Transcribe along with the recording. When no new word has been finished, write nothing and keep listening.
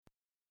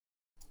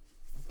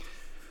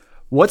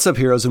What's up,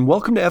 heroes, and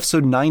welcome to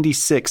episode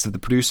 96 of the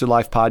Producer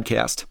Life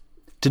podcast.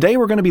 Today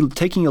we're going to be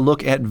taking a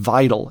look at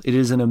Vital. It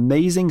is an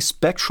amazing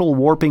spectral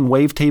warping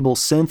wavetable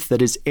synth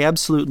that is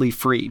absolutely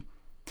free.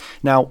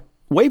 Now,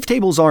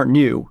 wavetables aren't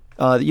new.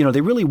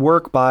 They really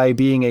work by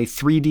being a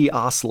 3D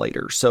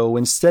oscillator. So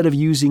instead of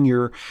using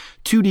your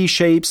 2D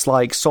shapes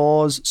like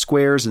saws,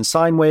 squares, and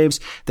sine waves,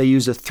 they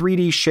use a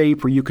 3D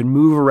shape where you can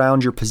move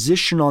around your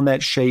position on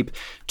that shape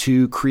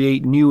to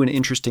create new and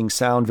interesting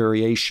sound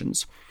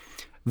variations.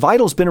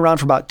 Vital's been around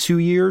for about 2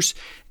 years,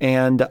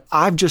 and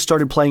I've just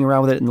started playing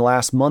around with it in the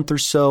last month or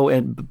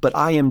so, but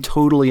I am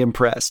totally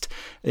impressed.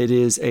 It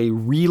is a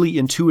really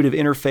intuitive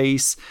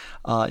interface.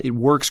 It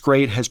works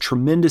great, has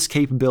tremendous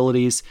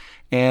capabilities,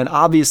 and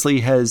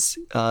obviously has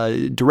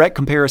direct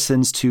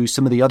comparisons to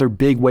some of the other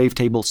big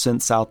wavetable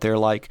synths out there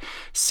like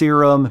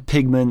Serum,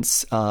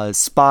 Pigments,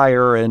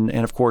 Spire, and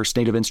of course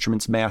Native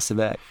Instruments Massive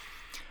X.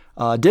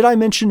 Did I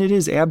mention it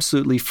is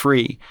absolutely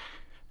free?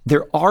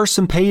 There are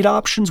some paid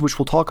options, which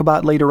we'll talk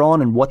about later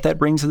on and what that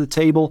brings to the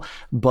table.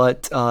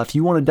 But if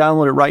you want to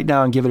download it right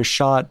now and give it a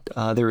shot,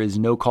 there is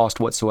no cost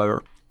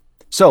whatsoever.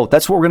 So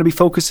that's what we're going to be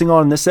focusing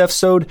on in this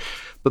episode.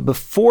 But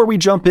before we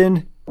jump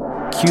in,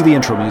 cue the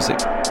intro music.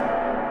 This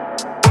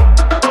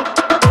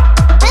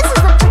is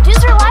the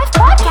Producer Life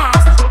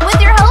podcast with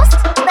your host,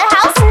 the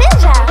House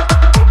Ninja.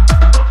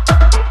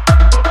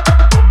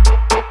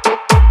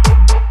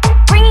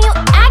 Bringing you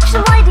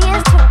actionable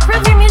ideas to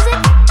improve your music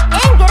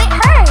and get it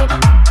heard.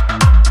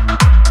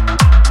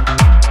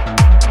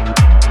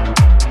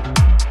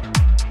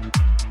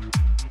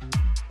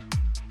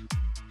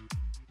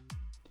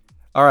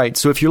 All right,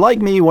 so if you're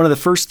like me, one of the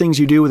first things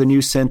you do with a new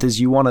synth is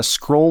you want to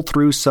scroll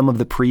through some of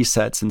the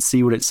presets and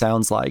see what it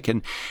sounds like.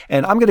 And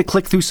I'm going to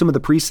click through some of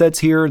the presets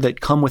here that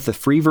come with the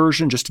free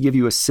version just to give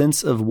you a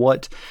sense of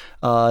what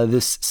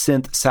this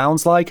synth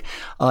sounds like.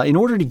 In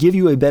order to give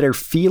you a better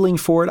feeling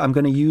for it, I'm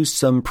going to use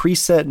some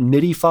preset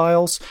MIDI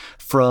files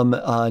from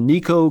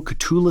Nico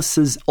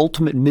Katulis'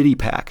 Ultimate MIDI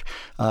Pack.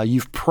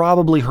 You've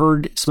probably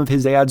heard some of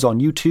his ads on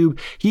YouTube.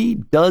 He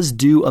does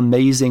do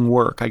amazing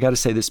work. I got to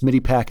say, this MIDI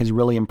pack has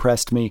really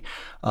impressed me.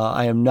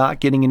 I am not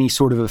getting any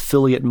sort of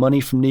affiliate money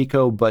from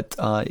Nico, but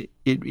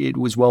it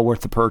was well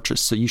worth the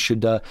purchase. So you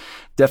should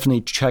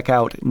definitely check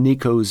out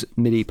Nico's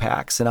MIDI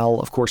packs. And I'll,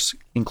 of course,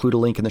 include a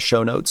link in the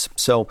show notes.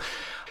 So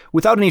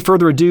without any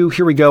further ado,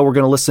 here we go. We're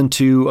going to listen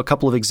to a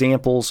couple of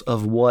examples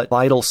of what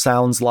Vital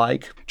sounds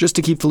like. Just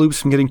to keep the loops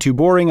from getting too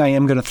boring, I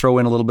am going to throw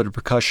in a little bit of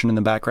percussion in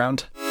the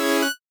background.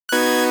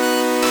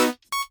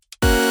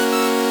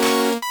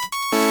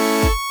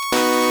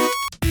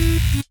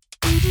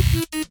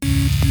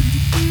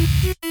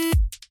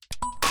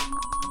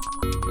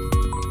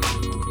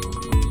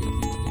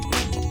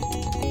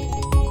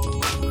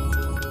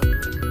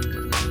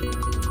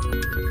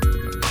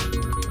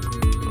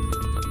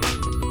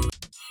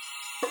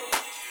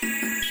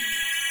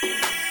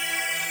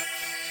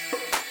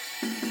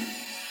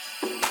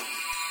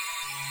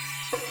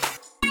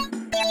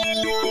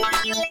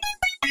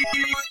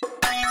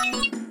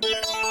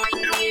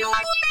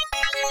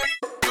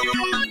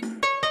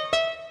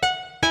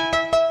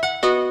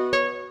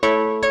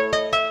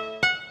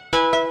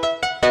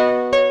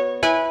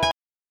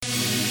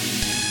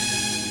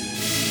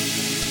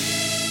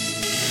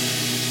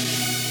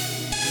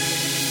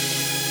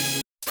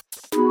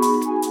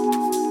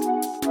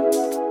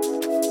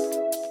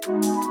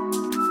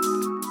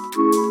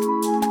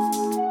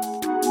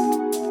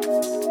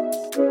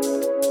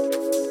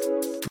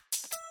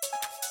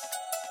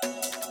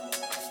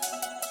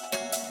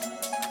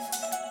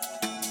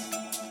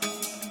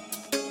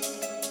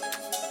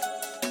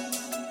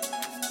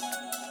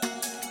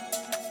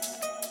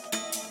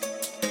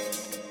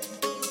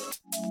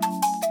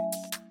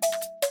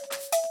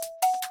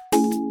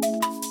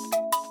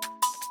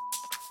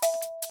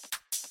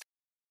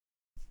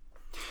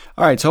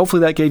 All right, so hopefully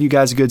that gave you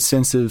guys a good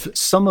sense of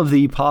some of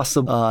the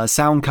possible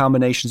sound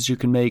combinations you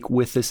can make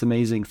with this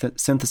amazing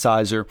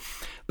synthesizer.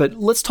 But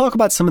let's talk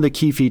about some of the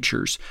key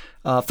features.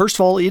 First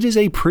of all, it is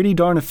a pretty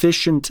darn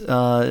efficient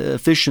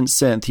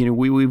synth. You know,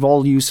 we've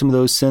all used some of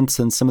those synths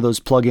and some of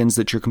those plugins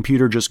that your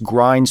computer just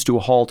grinds to a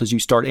halt as you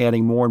start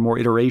adding more and more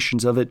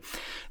iterations of it.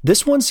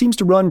 This one seems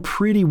to run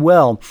pretty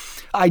well.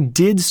 I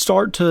did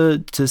start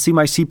to see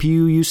my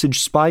CPU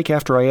usage spike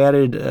after I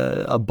added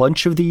a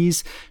bunch of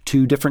these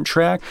to different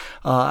tracks.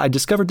 I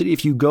discovered that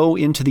if you go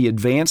into the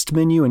advanced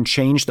menu and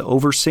change the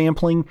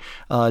oversampling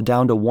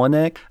down to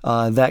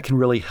 1x, that can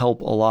really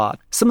help a lot.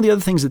 Some of the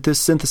other things that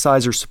this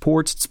synthesizer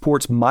supports, it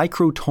supports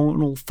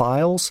microtonal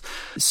files.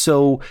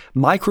 So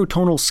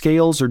microtonal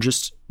scales are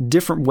just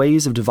different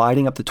ways of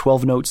dividing up the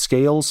 12-note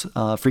scales,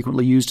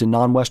 frequently used in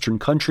non-Western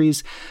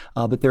countries.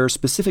 But there are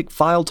specific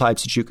file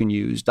types that you can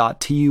use, .tun,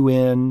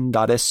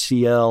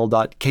 .scl,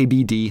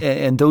 .kbd,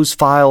 and those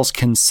files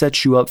can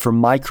set you up for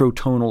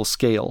microtonal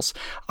scales.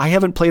 I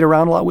haven't played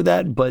around a lot with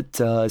that, but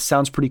it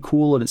sounds pretty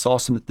cool, and it's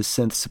awesome that the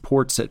synth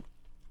supports it.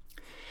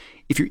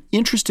 If you're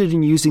interested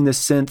in using this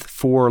synth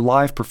for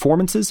live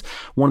performances,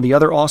 one of the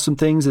other awesome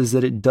things is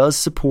that it does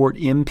support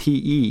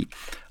MPE.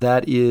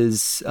 That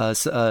is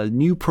a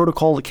new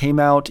protocol that came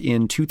out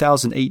in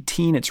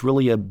 2018. It's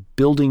really a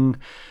building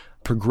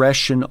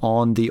progression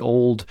on the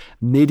old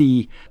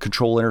MIDI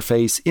control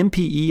interface.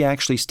 MPE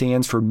actually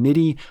stands for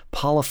MIDI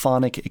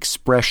Polyphonic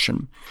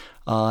Expression.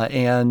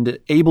 And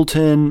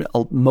Ableton,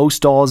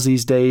 most DAWs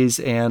these days,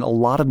 and a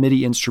lot of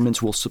MIDI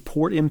instruments will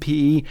support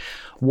MPE.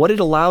 What it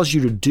allows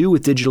you to do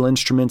with digital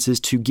instruments is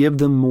to give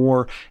them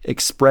more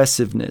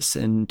expressiveness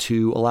and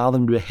to allow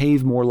them to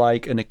behave more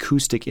like an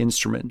acoustic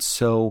instrument.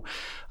 So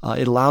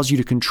it allows you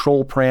to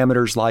control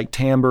parameters like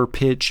timbre,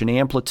 pitch, and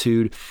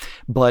amplitude,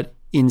 but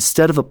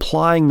instead of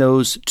applying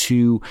those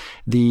to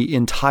the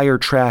entire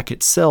track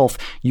itself,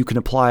 you can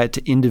apply it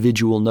to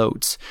individual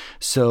notes.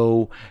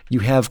 So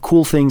you have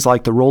cool things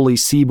like the Rolly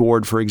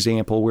Seaboard, for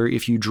example, where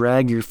if you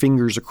drag your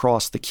fingers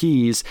across the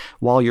keys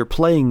while you're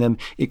playing them,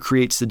 it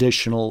creates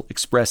additional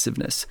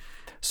expressiveness.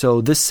 So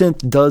this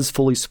synth does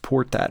fully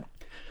support that.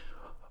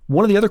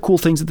 One of the other cool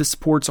things that this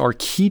supports are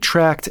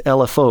key-tracked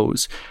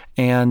LFOs.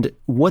 And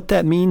what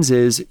that means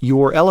is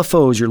your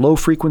LFOs, your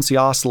low-frequency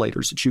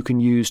oscillators that you can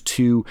use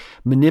to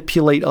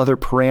manipulate other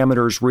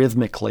parameters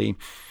rhythmically,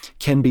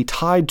 can be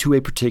tied to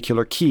a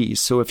particular key.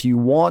 So if you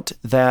want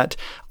that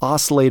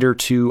oscillator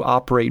to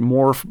operate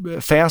more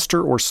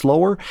faster or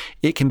slower,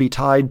 it can be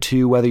tied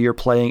to whether you're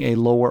playing a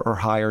lower or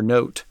higher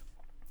note.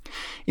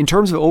 In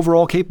terms of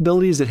overall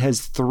capabilities, it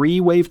has 3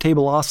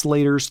 wavetable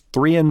oscillators,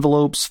 3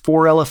 envelopes,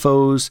 4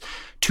 LFOs,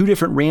 2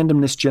 different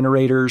randomness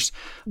generators.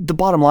 The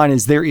bottom line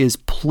is there is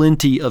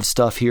plenty of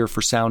stuff here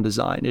for sound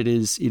design. It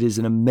is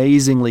an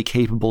amazingly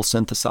capable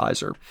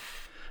synthesizer.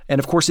 And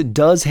of course, it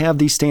does have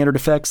these standard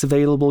effects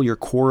available, your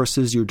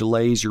choruses, your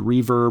delays, your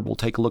reverb. We'll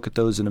take a look at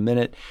those in a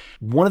minute.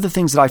 One of the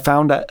things that I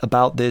found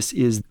about this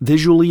is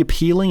visually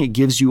appealing. It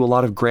gives you a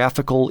lot of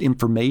graphical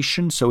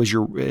information. So as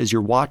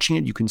you're watching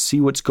it, you can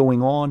see what's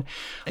going on.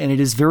 And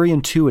it is very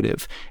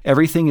intuitive.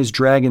 Everything is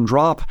drag and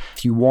drop.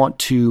 If you want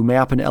to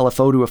map an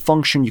LFO to a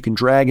function, you can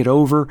drag it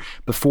over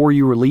before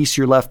you release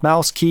your left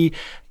mouse key.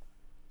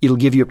 It'll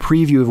give you a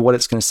preview of what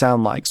it's going to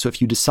sound like. So if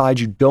you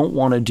decide you don't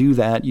want to do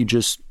that, you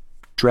just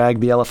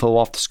drag the LFO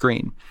off the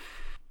screen.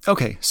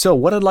 Okay, so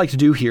what I'd like to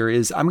do here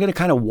is I'm going to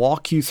kind of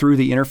walk you through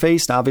the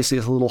interface. Now, obviously,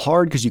 it's a little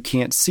hard because you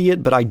can't see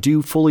it, but I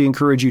do fully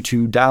encourage you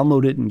to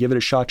download it and give it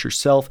a shot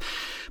yourself.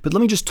 But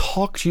let me just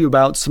talk to you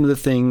about some of the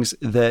things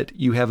that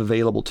you have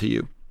available to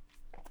you.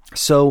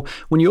 So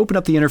when you open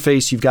up the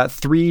interface, you've got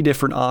 3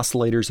 different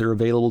oscillators that are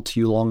available to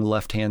you along the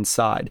left-hand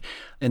side.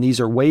 And these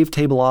are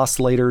wavetable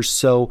oscillators.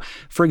 So,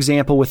 for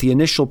example, with the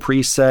initial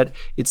preset,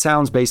 it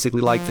sounds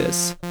basically like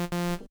this.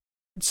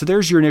 So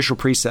there's your initial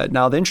preset.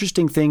 Now, the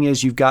interesting thing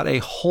is you've got a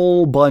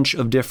whole bunch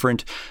of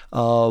different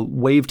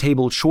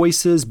wavetable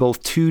choices,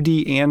 both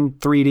 2D and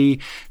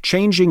 3D.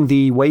 Changing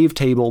the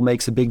wavetable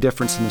makes a big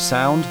difference in the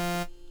sound.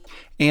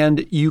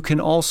 And you can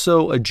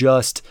also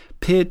adjust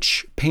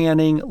pitch,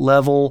 panning,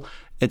 level,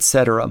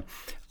 etc.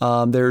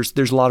 There's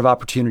a lot of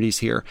opportunities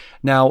here.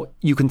 Now,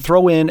 you can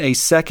throw in a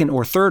second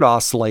or third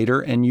oscillator,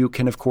 and you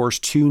can, of course,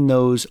 tune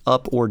those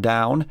up or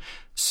down.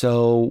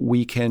 So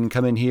we can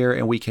come in here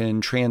and we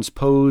can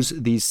transpose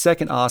the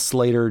second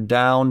oscillator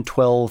down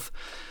 12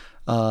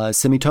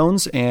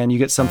 semitones, and you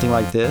get something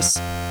like this.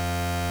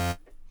 A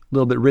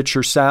little bit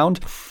richer sound.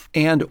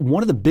 And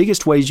one of the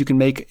biggest ways you can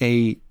make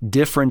a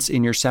difference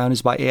in your sound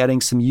is by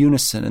adding some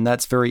unison, and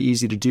that's very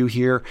easy to do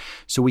here.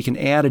 So we can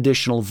add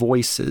additional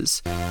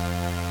voices.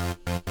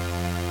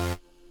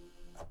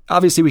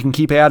 Obviously, we can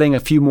keep adding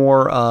a few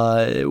more.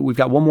 We've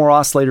got one more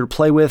oscillator to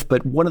play with,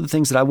 but one of the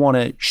things that I want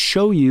to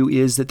show you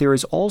is that there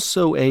is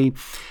also a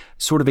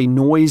sort of a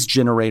noise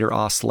generator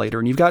oscillator.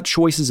 And you've got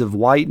choices of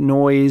white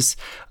noise,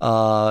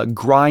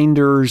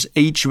 grinders,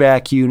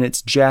 HVAC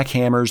units,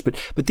 jackhammers,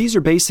 but these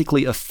are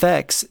basically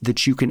effects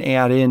that you can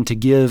add in to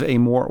give a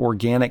more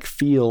organic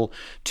feel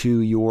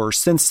to your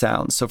synth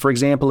sounds. So for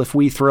example, if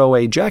we throw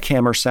a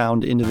jackhammer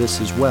sound into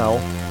this as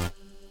well,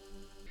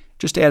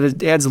 just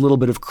adds a little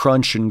bit of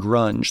crunch and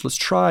grunge. Let's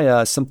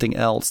try something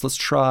else. Let's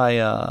try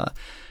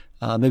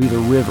maybe the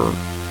river.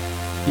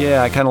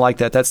 Yeah, I kind of like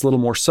that. That's a little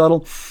more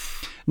subtle.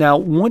 Now,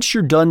 once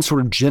you're done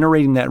sort of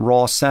generating that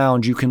raw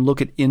sound, you can look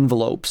at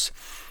envelopes.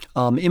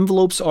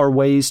 Envelopes are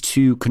ways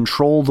to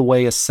control the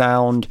way a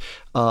sound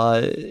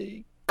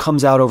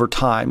comes out over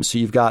time. So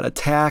you've got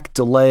attack,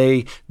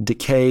 delay,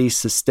 decay,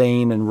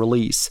 sustain, and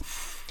release.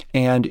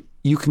 And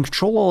you can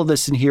control all of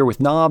this in here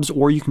with knobs,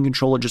 or you can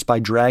control it just by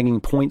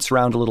dragging points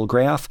around a little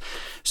graph.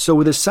 So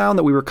with the sound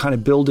that we were kind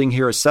of building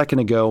here a second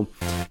ago,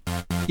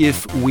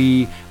 if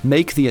we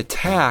make the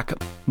attack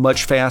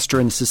much faster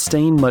and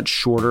sustain much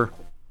shorter,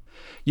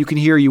 you can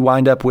hear you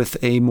wind up with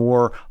a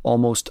more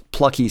almost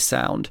plucky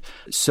sound.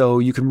 So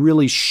you can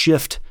really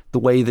shift the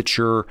way that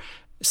your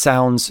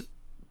sounds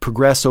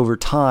progress over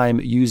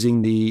time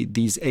using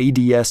these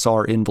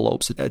ADSR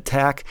envelopes: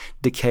 attack,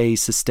 decay,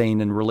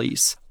 sustain, and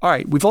release. All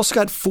right, we've also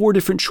got 4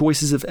 different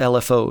choices of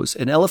LFOs,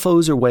 and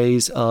LFOs are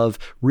ways of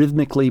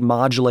rhythmically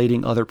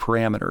modulating other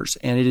parameters,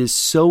 and it is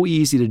so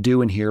easy to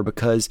do in here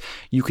because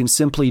you can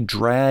simply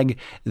drag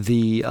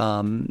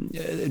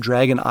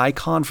an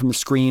icon from the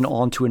screen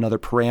onto another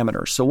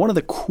parameter. So one of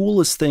the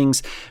coolest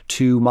things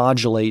to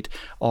modulate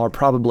are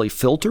probably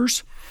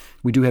filters.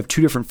 We do have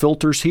 2 different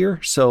filters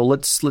here, so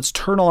let's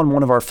turn on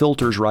one of our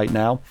filters right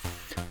now.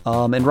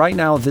 And right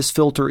now, this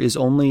filter is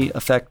only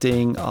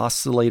affecting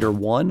oscillator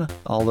 1,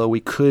 although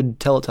we could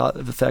tell it to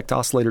affect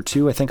oscillator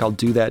 2. I think I'll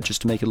do that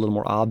just to make it a little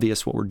more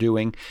obvious what we're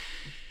doing.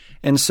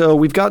 And so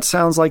we've got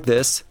sounds like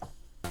this,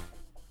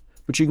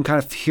 but you can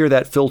kind of hear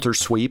that filter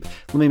sweep.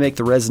 Let me make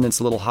the resonance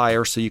a little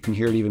higher so you can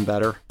hear it even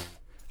better.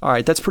 All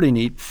right, that's pretty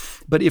neat.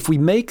 But if we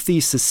make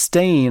the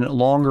sustain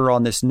longer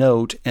on this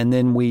note, and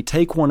then we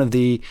take one of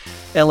the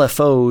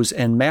LFOs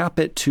and map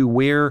it to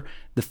where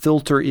the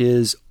filter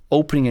is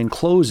opening and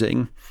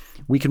closing,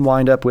 we can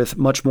wind up with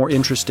much more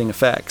interesting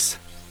effects.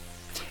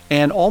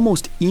 And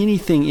almost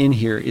anything in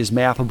here is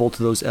mappable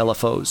to those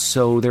LFOs.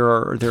 So there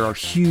are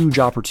huge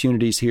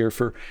opportunities here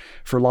for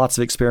lots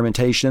of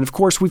experimentation. And of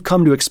course, we've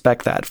come to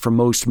expect that from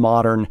most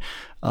modern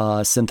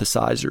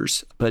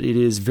synthesizers. But it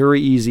is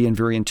very easy and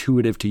very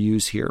intuitive to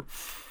use here.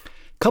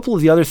 A couple of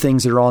the other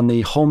things that are on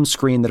the home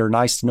screen that are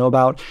nice to know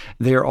about: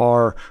 there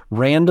are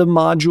random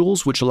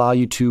modules, which allow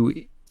you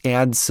to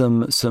add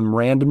some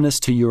randomness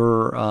to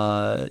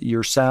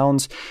your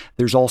sounds.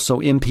 There's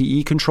also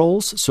MPE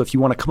controls. So if you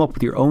want to come up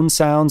with your own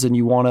sounds and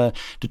you want to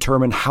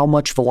determine how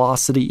much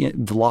velocity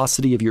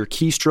of your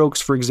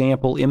keystrokes, for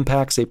example,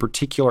 impacts a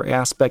particular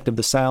aspect of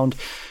the sound,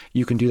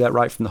 you can do that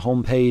right from the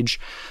home page.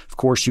 Of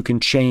course, you can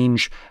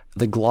change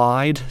the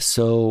glide,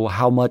 so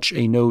how much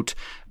a note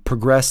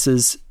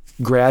progresses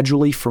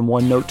gradually from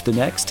one note to the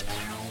next.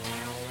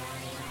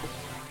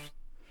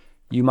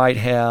 You might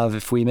have,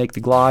 if we make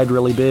the glide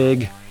really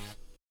big.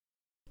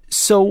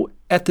 So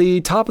at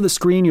the top of the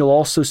screen, you'll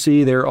also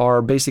see there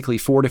are basically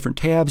 4 different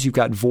tabs. You've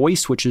got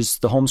voice, which is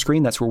the home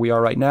screen. That's where we are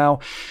right now.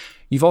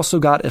 You've also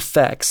got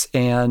effects.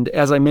 And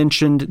as I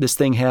mentioned, this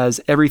thing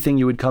has everything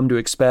you would come to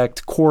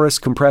expect: chorus,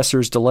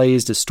 compressors,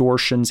 delays,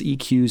 distortions,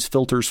 EQs,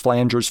 filters,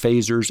 flangers,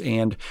 phasers,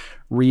 and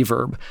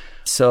reverb.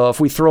 So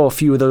if we throw a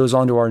few of those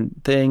onto our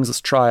things,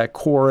 let's try a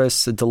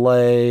chorus, a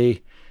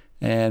delay,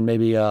 and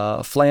maybe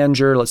a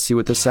flanger. Let's see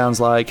what this sounds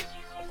like.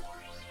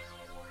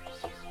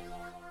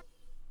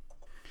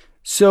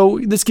 So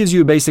this gives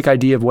you a basic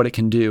idea of what it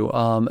can do.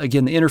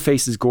 Again, the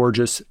interface is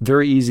gorgeous,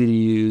 very easy to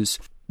use.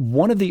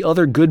 One of the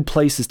other good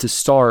places to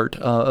start,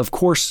 of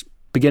course,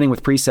 beginning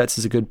with presets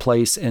is a good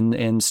place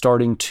and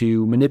starting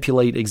to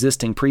manipulate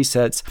existing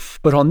presets.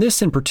 But on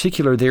this in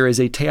particular, there is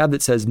a tab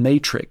that says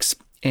Matrix.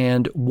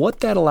 And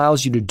what that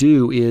allows you to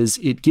do is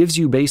it gives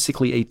you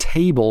basically a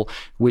table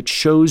which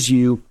shows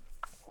you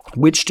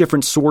which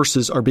different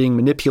sources are being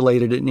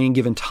manipulated at any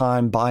given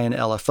time by an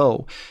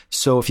LFO.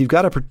 So if you've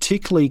got a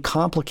particularly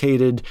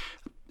complicated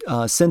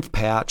synth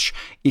patch,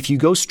 if you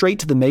go straight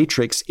to the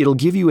matrix, it'll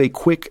give you a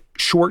quick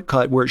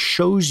shortcut where it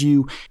shows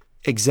you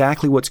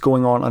exactly what's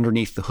going on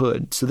underneath the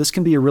hood. So this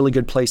can be a really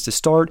good place to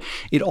start.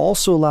 It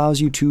also allows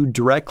you to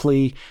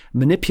directly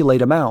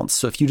manipulate amounts.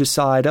 So if you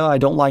decide, I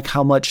don't like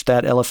how much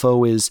that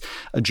LFO is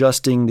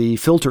adjusting the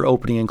filter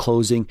opening and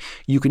closing,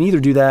 you can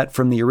either do that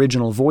from the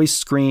original voice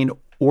screen,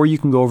 or you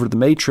can go over to the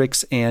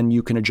matrix and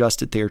you can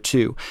adjust it there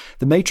too.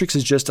 The matrix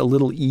is just a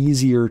little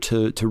easier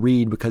to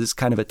read because it's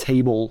kind of a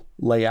table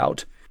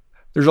layout.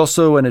 There's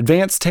also an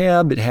advanced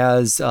tab. It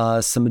has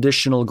some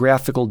additional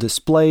graphical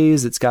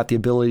displays. It's got the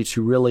ability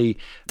to really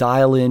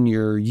dial in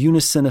your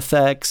unison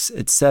effects,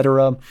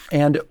 etc.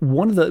 And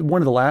one of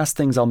the last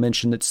things I'll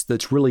mention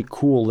that's really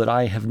cool that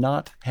I have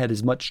not had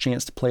as much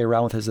chance to play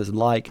around with as I'd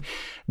like.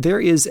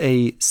 There is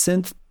a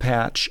synth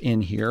patch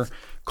in here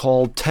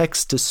called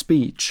text to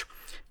speech.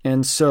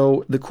 And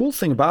so the cool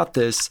thing about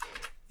this,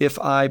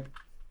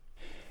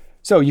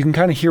 so you can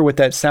kind of hear what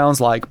that sounds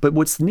like, but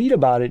what's neat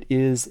about it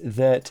is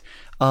that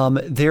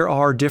there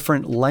are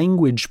different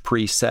language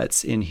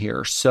presets in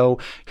here. So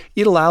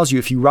it allows you,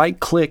 if you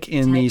right-click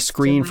in the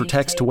screen for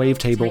text to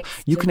wavetable,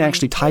 you can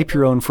actually type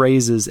your own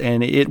phrases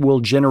and it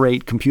will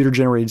generate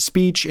computer-generated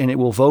speech and it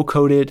will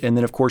vocode it. And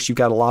then, of course, you've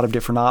got a lot of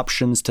different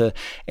options to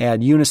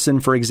add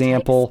unison, for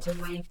example.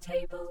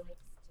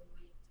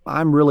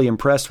 I'm really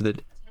impressed with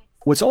it.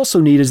 What's also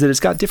neat is that it's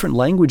got different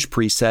language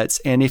presets,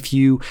 and if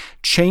you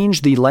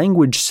change the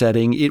language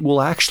setting, it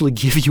will actually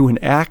give you an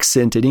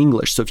accent in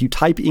English. So if you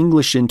type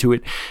English into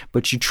it,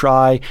 but you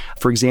try,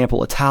 for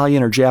example,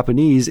 Italian or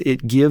Japanese,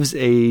 it gives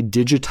a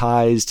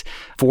digitized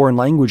foreign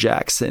language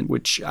accent,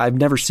 which I've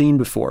never seen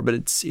before, but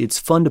it's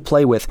fun to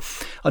play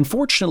with.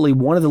 Unfortunately,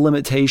 one of the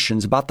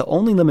limitations, about the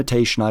only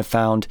limitation I've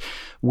found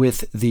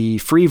with the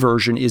free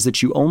version, is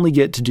that you only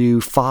get to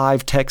do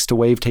 5 text to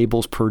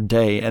wavetables per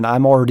day, and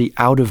I'm already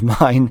out of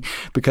mine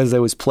because I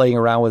was playing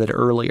around with it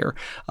earlier.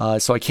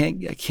 So I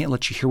can't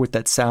let you hear what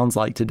that sounds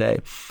like today.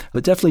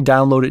 But definitely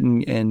download it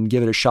and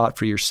give it a shot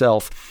for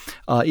yourself.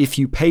 If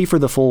you pay for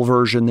the full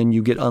version, then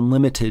you get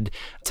unlimited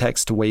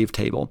text to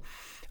wavetable.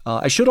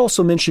 I should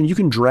also mention you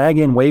can drag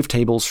in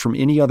wavetables from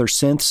any other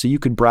synth. So you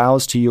could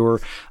browse to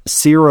your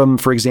Serum,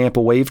 for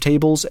example,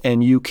 wavetables,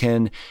 and you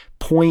can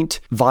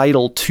point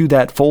Vital to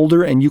that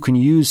folder, and you can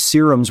use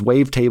Serum's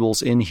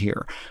wavetables in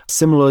here.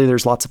 Similarly,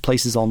 there's lots of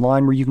places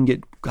online where you can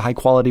get high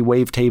quality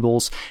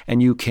wavetables,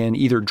 and you can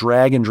either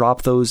drag and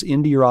drop those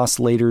into your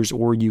oscillators,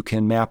 or you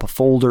can map a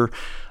folder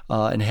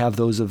and have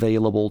those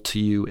available to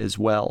you as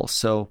well.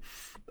 So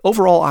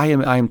overall, I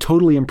am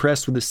totally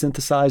impressed with the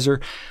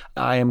synthesizer.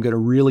 I am going to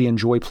really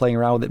enjoy playing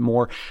around with it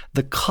more.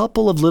 The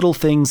couple of little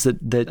things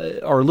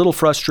that are a little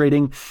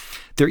frustrating,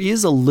 there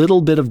is a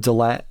little bit of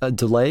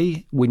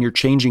delay when you're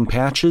changing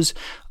patches.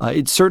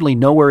 It's certainly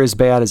nowhere as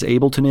bad as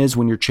Ableton is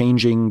when you're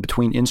changing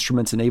between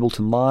instruments and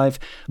Ableton Live,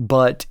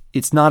 but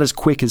it's not as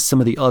quick as some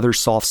of the other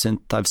soft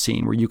synth I've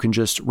seen where you can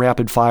just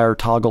rapid fire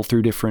toggle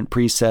through different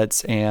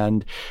presets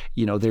and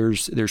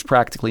there's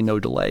practically no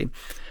delay.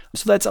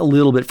 So that's a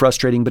little bit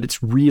frustrating, but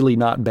it's really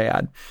not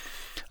bad.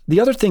 The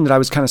other thing that I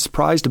was kind of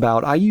surprised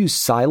about, I use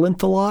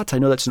Sylenth a lot. I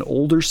know that's an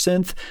older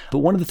synth, but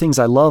one of the things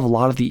I love, a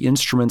lot of the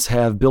instruments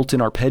have built-in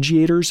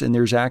arpeggiators, and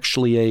there's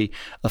actually a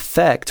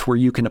effect where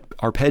you can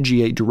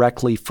arpeggiate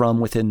directly from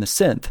within the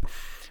synth,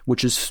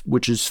 which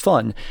is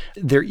fun.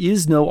 There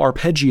is no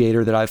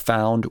arpeggiator that I've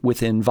found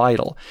within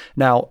Vital.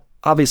 Now,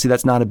 obviously,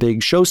 that's not a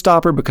big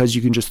showstopper because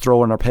you can just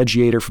throw an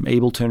arpeggiator from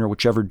Ableton or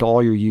whichever DAW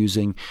you're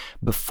using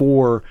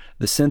before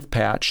the synth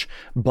patch,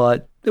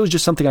 but it was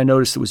just something I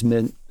noticed that was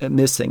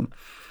missing.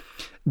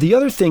 The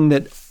other thing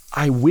that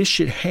I wish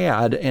it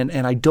had, and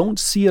I don't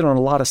see it on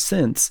a lot of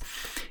synths,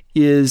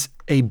 is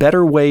a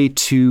better way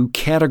to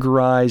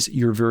categorize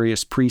your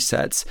various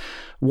presets.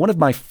 One of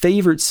my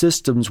favorite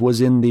systems was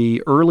in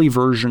the early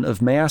version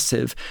of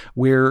Massive,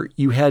 where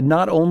you had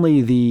not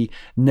only the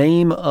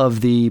name of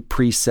the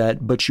preset,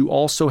 but you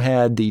also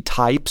had the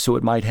type. So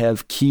it might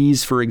have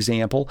keys, for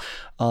example,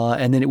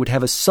 and then it would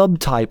have a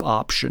subtype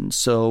option,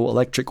 so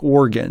electric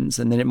organs,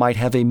 and then it might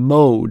have a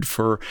mode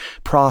for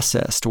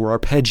processed or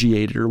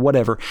arpeggiated or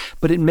whatever.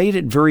 But it made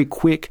it very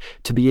quick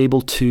to be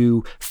able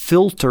to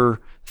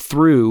filter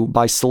through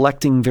by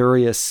selecting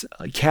various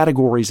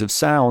categories of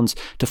sounds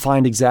to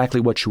find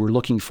exactly what you were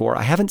looking for.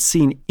 I haven't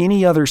seen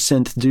any other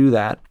synth do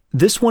that.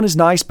 This one is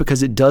nice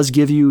because it does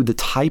give you the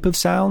type of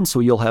sound, so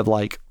you'll have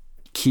like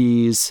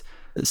keys,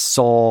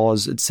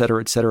 saws,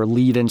 etc.,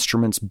 lead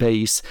instruments,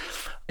 bass,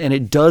 and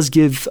it does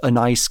give a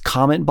nice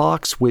comment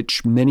box,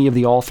 which many of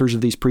the authors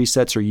of these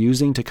presets are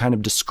using to kind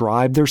of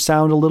describe their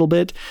sound a little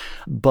bit,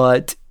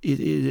 but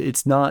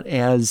it's not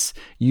as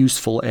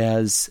useful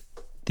as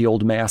the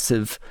old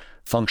Massive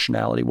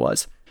functionality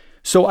was.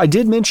 So I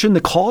did mention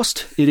the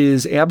cost. It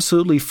is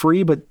absolutely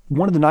free, but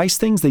one of the nice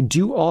things, they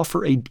do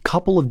offer a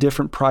couple of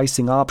different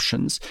pricing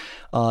options.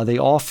 They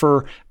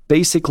offer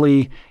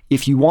basically,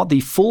 if you want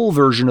the full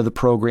version of the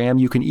program,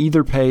 you can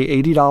either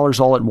pay $80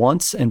 all at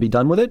once and be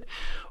done with it,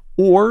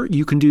 or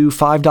you can do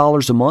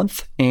 $5 a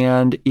month,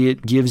 and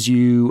it gives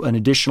you an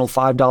additional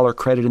 $5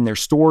 credit in their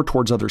store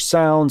towards other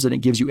sounds, and it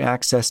gives you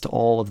access to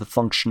all of the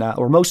functionality,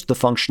 or most of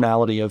the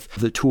functionality of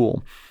the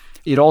tool.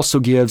 It also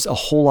gives a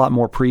whole lot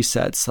more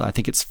presets. I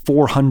think it's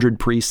 400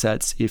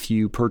 presets if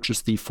you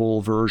purchase the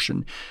full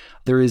version.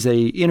 There is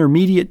a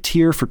intermediate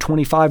tier for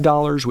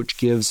 $25, which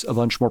gives a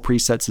bunch more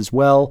presets as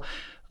well,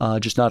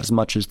 just not as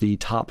much as the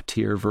top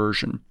tier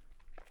version.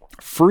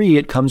 Free,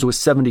 it comes with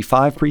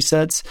 75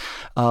 presets,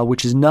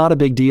 which is not a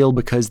big deal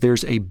because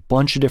there's a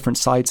bunch of different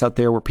sites out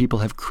there where people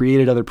have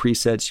created other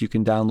presets you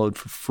can download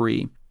for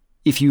free.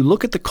 If you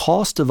look at the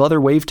cost of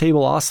other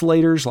wavetable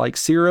oscillators like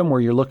Serum,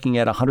 where you're looking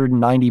at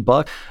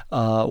 $190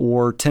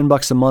 or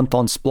 $10 a month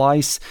on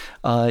Splice,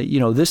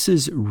 this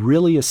is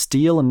really a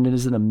steal, and it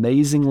is an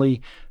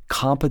amazingly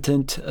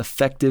competent,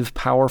 effective,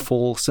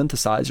 powerful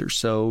synthesizer.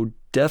 So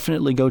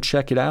definitely go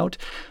check it out.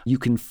 You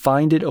can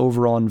find it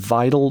over on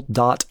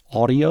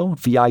vital.audio,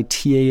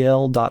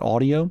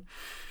 vital.audio.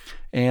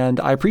 And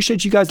I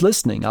appreciate you guys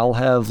listening. I'll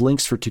have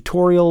links for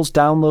tutorials,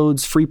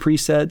 downloads, free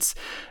presets,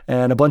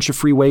 and a bunch of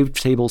free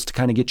wavetables to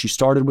kind of get you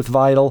started with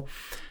Vital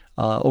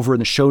over in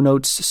the show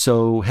notes.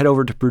 So head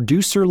over to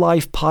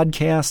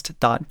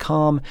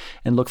producerlifepodcast.com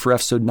and look for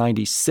episode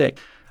 96.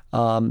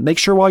 Make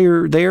sure while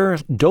you're there,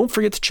 don't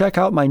forget to check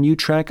out my new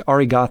track,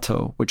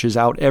 Arigato, which is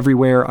out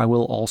everywhere. I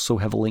will also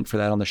have a link for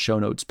that on the show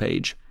notes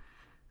page.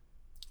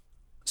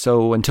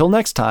 So until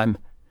next time,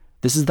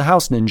 this is the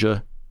House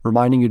Ninja,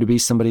 reminding you to be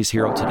somebody's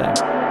hero today.